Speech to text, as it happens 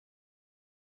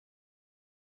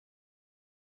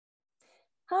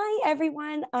Hi,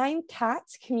 everyone. I'm Kat,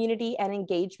 Community and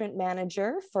Engagement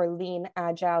Manager for Lean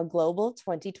Agile Global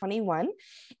 2021.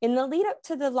 In the lead up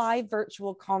to the live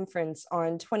virtual conference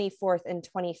on 24th and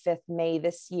 25th May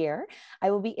this year,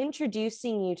 I will be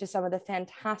introducing you to some of the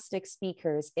fantastic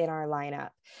speakers in our lineup.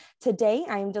 Today,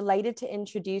 I'm delighted to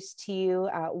introduce to you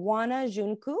Oana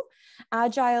Juncu,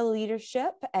 Agile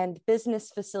Leadership and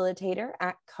Business Facilitator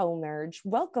at Coemerge.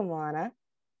 Welcome, Oana.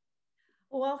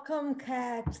 Welcome,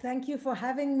 Kat. Thank you for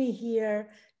having me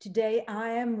here today. I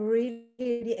am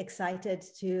really excited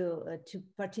to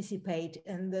participate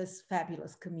in this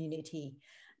fabulous community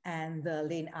and the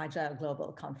Lean Agile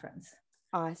Global Conference.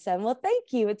 Awesome. Well,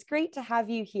 thank you. It's great to have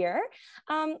you here.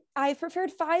 I've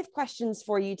prepared 5 questions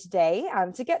for you today.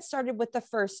 To get started with the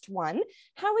first one,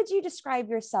 how would you describe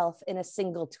yourself in a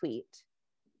single tweet?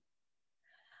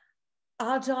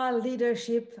 Agile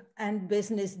leadership and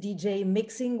business DJ,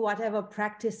 mixing whatever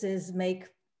practices make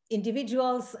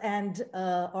individuals and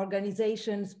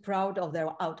organizations proud of their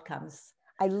outcomes.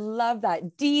 I love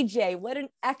that. DJ, what an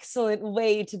excellent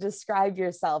way to describe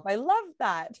yourself. I love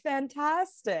that.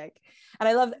 Fantastic. And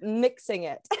I love mixing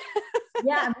it.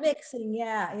 Yeah, mixing.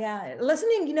 Yeah.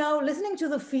 Listening to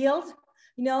the field,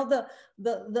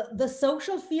 the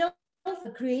social field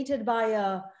created by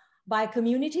a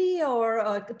community or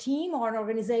a team or an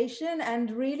organization, and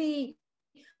really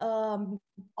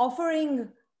offering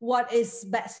what is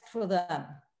best for them.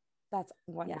 That's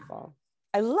wonderful.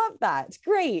 Yeah. I love that.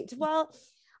 Great. Well,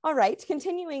 all right,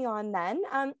 continuing on then.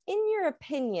 In your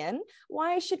opinion,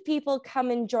 why should people come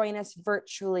and join us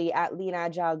virtually at Lean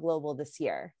Agile Global this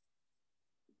year?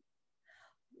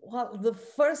 Well, the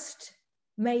first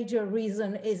major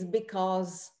reason is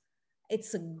because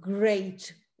it's a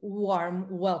great, warm,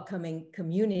 welcoming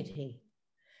community.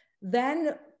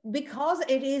 Then because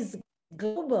it is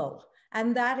global,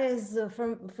 and that is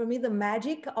for me the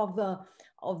magic of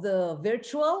the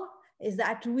virtual, is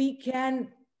that we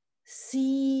can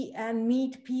see and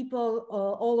meet people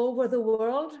all over the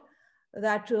world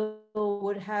that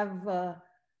would have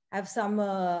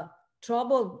some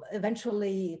trouble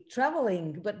eventually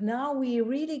traveling, but now we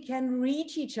really can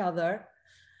reach each other.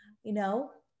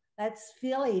 Let's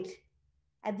feel it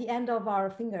at the end of our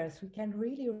fingers. We can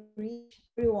really reach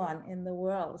everyone in the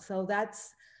world. So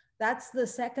that's the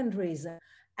second reason.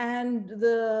 And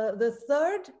the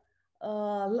third,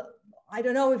 I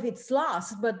don't know if it's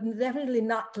last, but definitely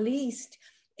not least,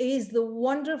 is the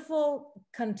wonderful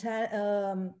content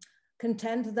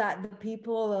that the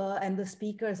people and the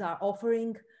speakers are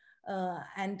offering,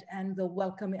 and the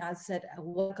welcoming, as I said, a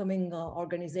welcoming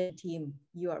organization team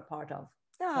you are part of.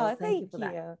 Oh, so thank you for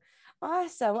that.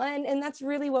 Awesome. And that's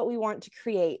really what we want to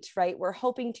create, right? We're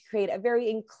hoping to create a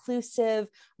very inclusive,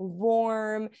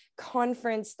 warm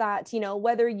conference that,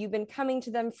 whether you've been coming to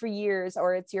them for years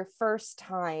or it's your first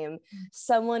time,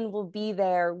 someone will be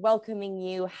there welcoming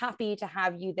you, happy to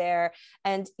have you there.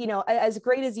 And, as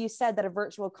great as you said that a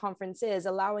virtual conference is,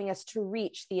 allowing us to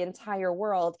reach the entire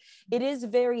world, it is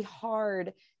very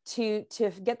hard to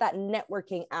get that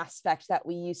networking aspect that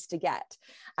we used to get.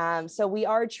 So we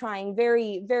are trying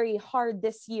very, very hard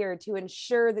this year to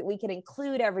ensure that we can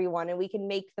include everyone and we can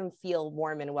make them feel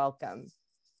warm and welcome.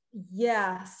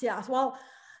 Yes. Well,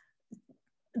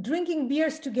 drinking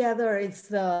beers together is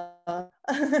the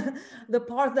the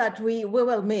part that we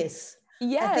will miss.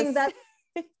 Yes. I think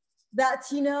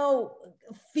that's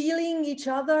feeling each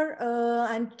other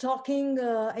and talking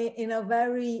in a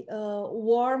very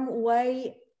warm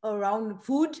way around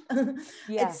food.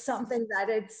 Yes. It's something that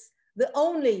it's the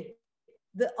only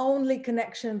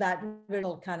connection that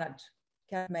virtual can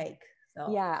make.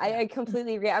 So, yeah, I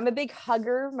completely agree. I'm a big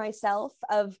hugger myself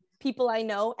of people I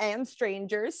know and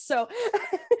strangers. So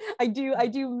I do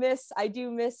miss,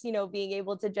 being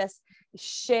able to just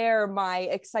share my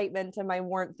excitement and my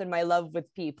warmth and my love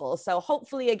with people. So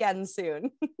hopefully again soon.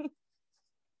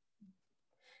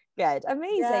 Good.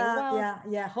 Amazing.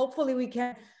 Yeah. Hopefully we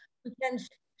can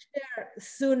share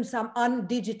soon some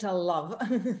undigital love.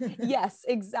 Yes,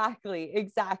 exactly.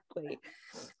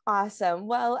 Awesome.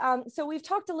 Well, so we've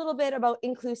talked a little bit about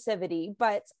inclusivity,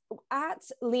 but at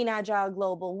Lean Agile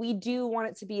Global, we do want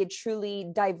it to be a truly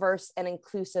diverse and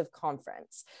inclusive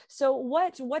conference. So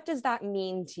what does that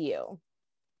mean to you?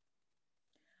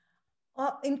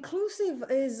 Inclusive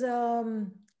is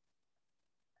a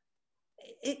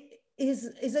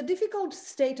difficult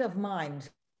state of mind.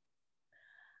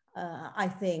 I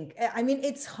think. I mean,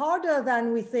 it's harder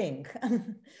than we think,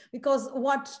 because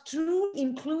what true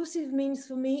inclusive means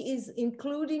for me is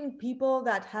including people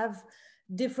that have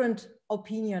different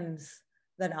opinions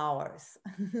than ours.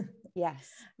 Yes.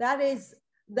 That is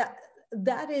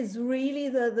really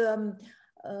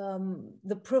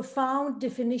the profound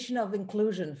definition of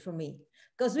inclusion for me,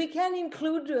 because we can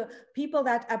include people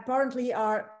that apparently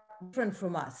are different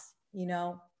from us. You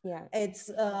know, Yeah. it's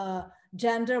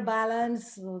gender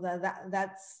balance. So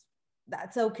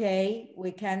that's okay.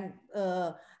 We can,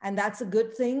 and that's a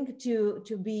good thing to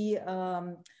be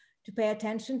to pay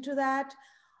attention to that.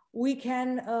 We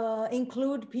can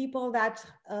include people that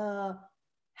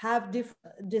have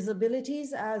different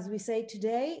disabilities, as we say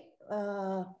today.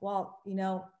 Well, you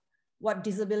know, what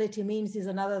disability means is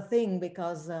another thing,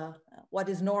 because what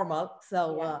is normal.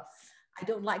 So Yes. I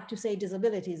don't like to say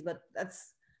disabilities, but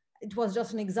it was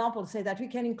just an example to say that we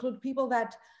can include people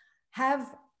that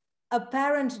have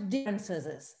apparent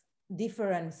differences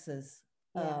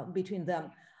between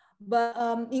them. But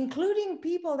including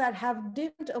people that have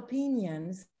different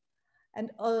opinions and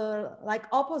like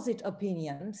opposite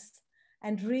opinions,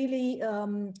 and really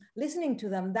listening to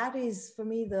them, that is for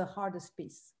me the hardest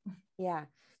piece. Yeah.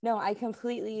 No, I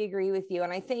completely agree with you.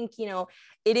 And I think, you know,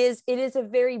 it is a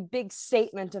very big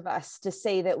statement of us to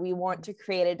say that we want to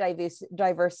create a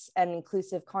diverse and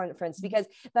inclusive conference, because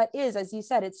that is, as you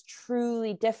said, it's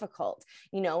truly difficult.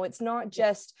 You know, it's not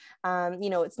just,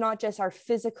 you know, it's not just our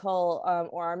physical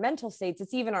or our mental states,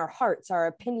 it's even our hearts, our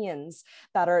opinions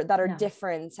that are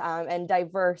different and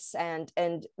diverse and,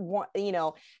 you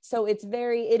know, so it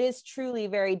is truly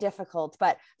very difficult,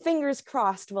 but fingers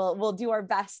crossed, we'll do our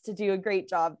best to do a great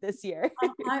job this year.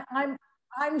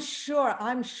 I'm sure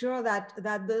that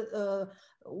the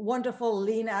wonderful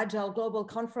Lean Agile Global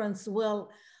Conference will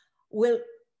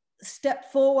step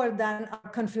forward than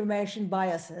our confirmation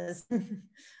biases.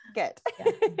 Good.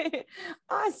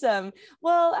 Awesome.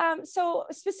 Well, so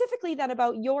specifically then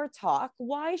about your talk,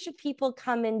 why should people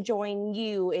come and join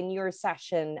you in your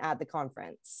session at the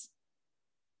conference?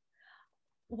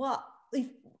 Well,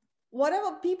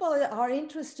 whatever people are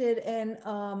interested in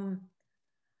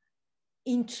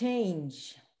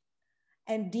change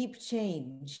and deep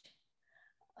change,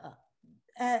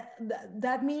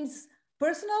 that means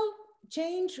personal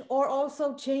change or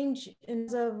also change in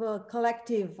terms of a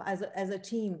collective as a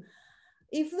team.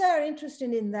 If they're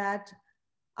interested in that,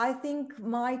 I think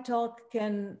my talk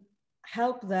can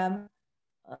help them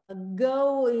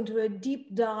go into a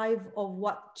deep dive of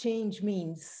what change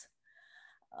means.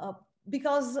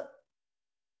 Because I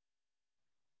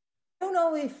don't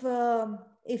know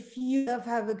if you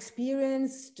have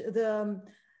experienced the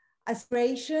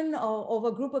aspiration of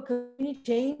a group of community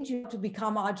change to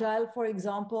become agile, for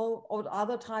example, or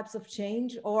other types of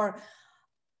change, or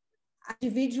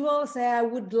individuals say, I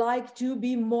would like to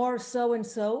be more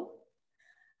so-and-so.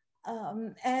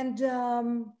 As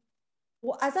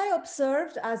I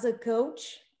observed as a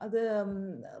coach,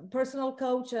 the personal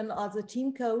coach and as a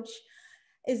team coach,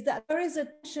 is that there is a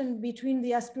tension between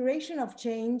the aspiration of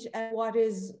change and what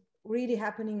is really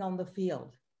happening on the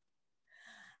field.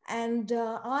 And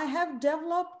I have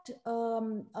developed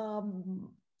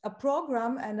a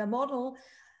program and a model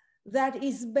that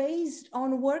is based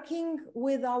on working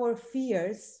with our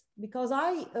fears, because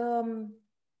I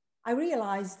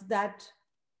realized that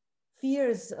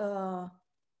fears are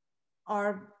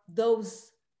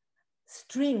those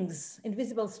strings,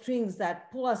 invisible strings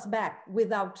that pull us back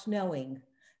without knowing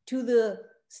to the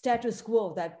status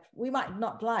quo that we might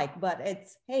not like, but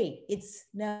it's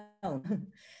known.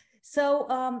 So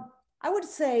I would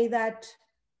say that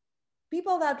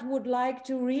people that would like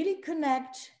to really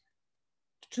connect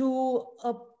to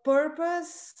a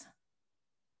purpose,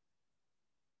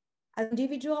 as an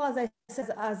individual, as I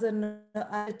said, as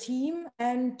a team,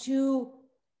 and to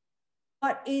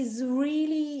what is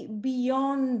really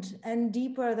beyond and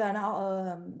deeper than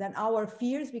our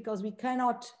fears, because we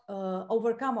cannot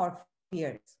overcome our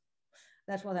fears.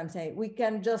 That's what I'm saying. We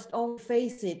can just only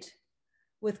face it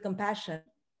with compassion.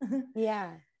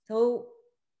 Yeah. So,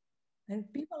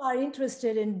 and people are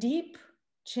interested in deep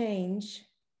change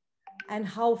and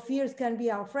how fears can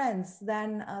be our friends,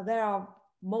 then they are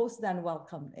most than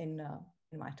welcome in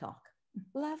my talk.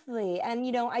 Lovely. And,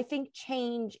 you know, I think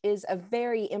change is a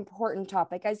very important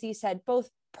topic, as you said, both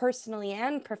personally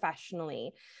and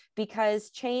professionally, because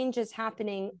change is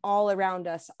happening all around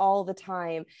us all the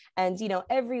time. And, you know,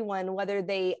 everyone, whether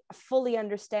they fully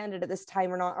understand it at this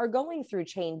time or not, are going through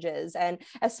changes. And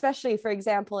especially, for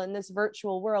example, in this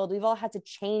virtual world, we've all had to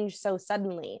change so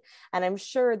suddenly. And I'm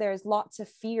sure there's lots of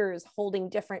fears holding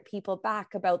different people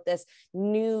back about this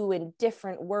new and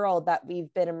different world that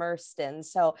we've been immersed in.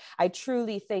 So I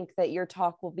truly think that your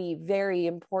talk will be very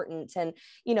important and,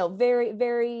 you know, very,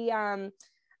 very,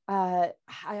 I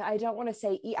don't want to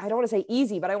say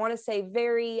easy, but I want to say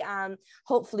very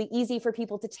hopefully easy for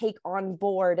people to take on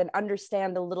board and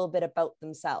understand a little bit about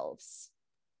themselves.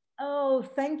 Oh,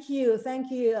 thank you.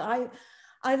 Thank you.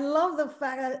 I love the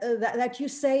fact that you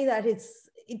say that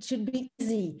it should be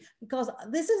easy, because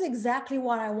this is exactly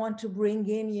what I want to bring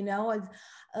in, you know,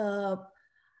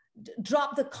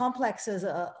 drop the complexes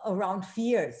around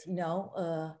fears, you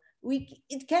know.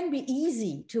 It can be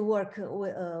easy to work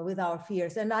with our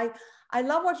fears. And I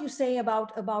love what you say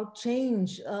about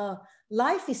change.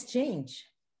 Life is change.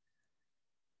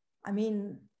 I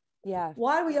mean, Yeah.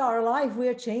 while we are alive, we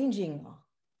are changing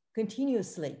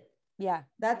continuously. Yeah.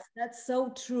 That's so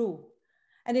true.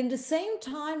 And in the same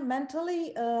time,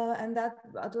 mentally, and that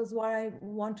was what I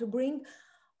want to bring,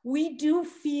 we do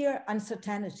fear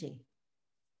uncertainty.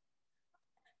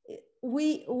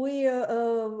 We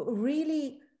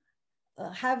really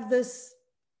have this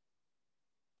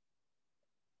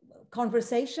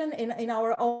conversation in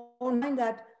our own mind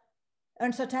that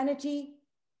uncertainty,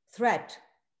 threat.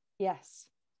 Yes.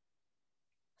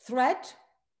 Threat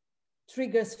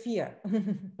triggers fear.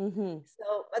 Mm-hmm.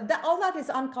 So all that is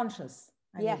unconscious.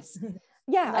 Yes.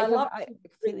 Yeah, I to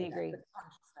completely bring that agree. to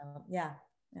conscious. Yeah,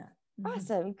 yeah.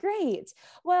 Awesome, great.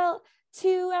 Well,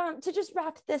 to just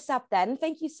wrap this up then,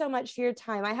 thank you so much for your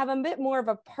time. I have a bit more of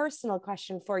a personal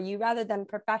question for you rather than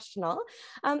professional.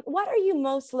 What are you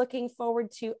most looking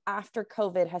forward to after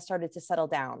COVID has started to settle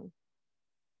down?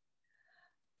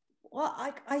 Well,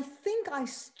 I think I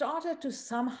started to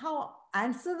somehow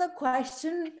answer the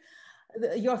question,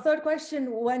 your third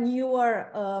question, when you were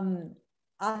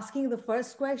asking the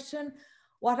first question.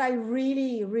 What I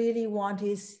really, really want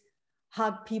is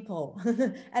hug people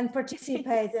and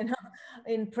participate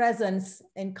in presence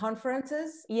in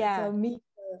conferences. Yeah. So meet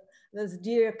this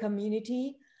dear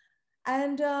community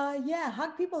and yeah,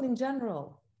 hug people in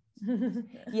general.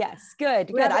 Yes, good,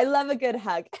 good. Whether, I love a good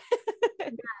hug. yeah,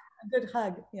 a good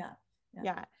hug. Yeah. Yeah.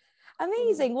 Yeah.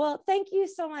 Amazing. Well, thank you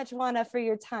so much, Oana, for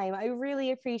your time. I really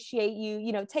appreciate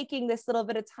you, taking this little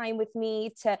bit of time with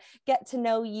me to get to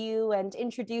know you and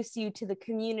introduce you to the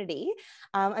community.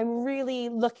 I'm really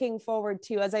looking forward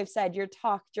to, as I've said, your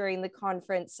talk during the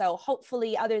conference. So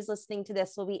hopefully others listening to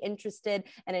this will be interested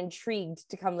and intrigued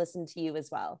to come listen to you as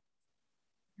well.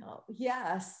 Oh,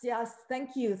 yes, yes.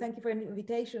 Thank you. Thank you for the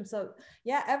invitation. So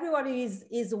yeah, everybody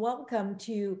is welcome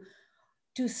to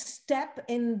step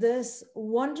in this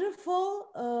wonderful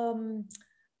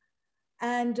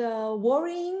and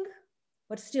worrying,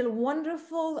 but still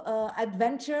wonderful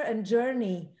adventure and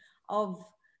journey of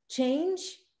change,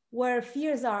 where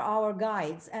fears are our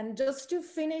guides. And just to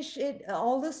finish it,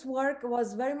 all this work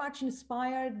was very much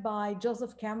inspired by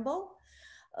Joseph Campbell,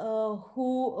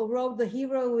 who wrote The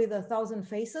Hero with a Thousand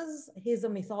Faces. He's a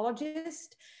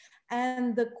mythologist.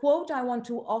 And the quote I want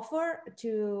to offer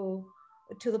to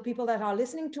the people that are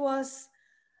listening to us: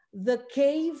 the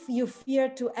cave you fear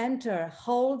to enter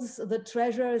holds the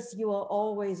treasures you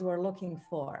always were looking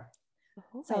for.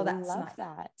 Oh, So I that's love my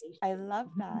that. I love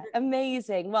that.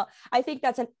 Amazing. Well, I think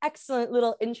that's an excellent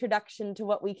little introduction to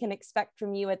what we can expect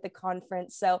from you at the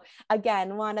conference. So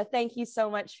again, Oana, thank you so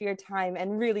much for your time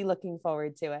and really looking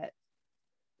forward to it.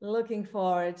 Looking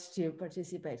forward to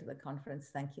participate in the conference.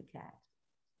 Thank you, Kat.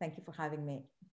 Thank you for having me.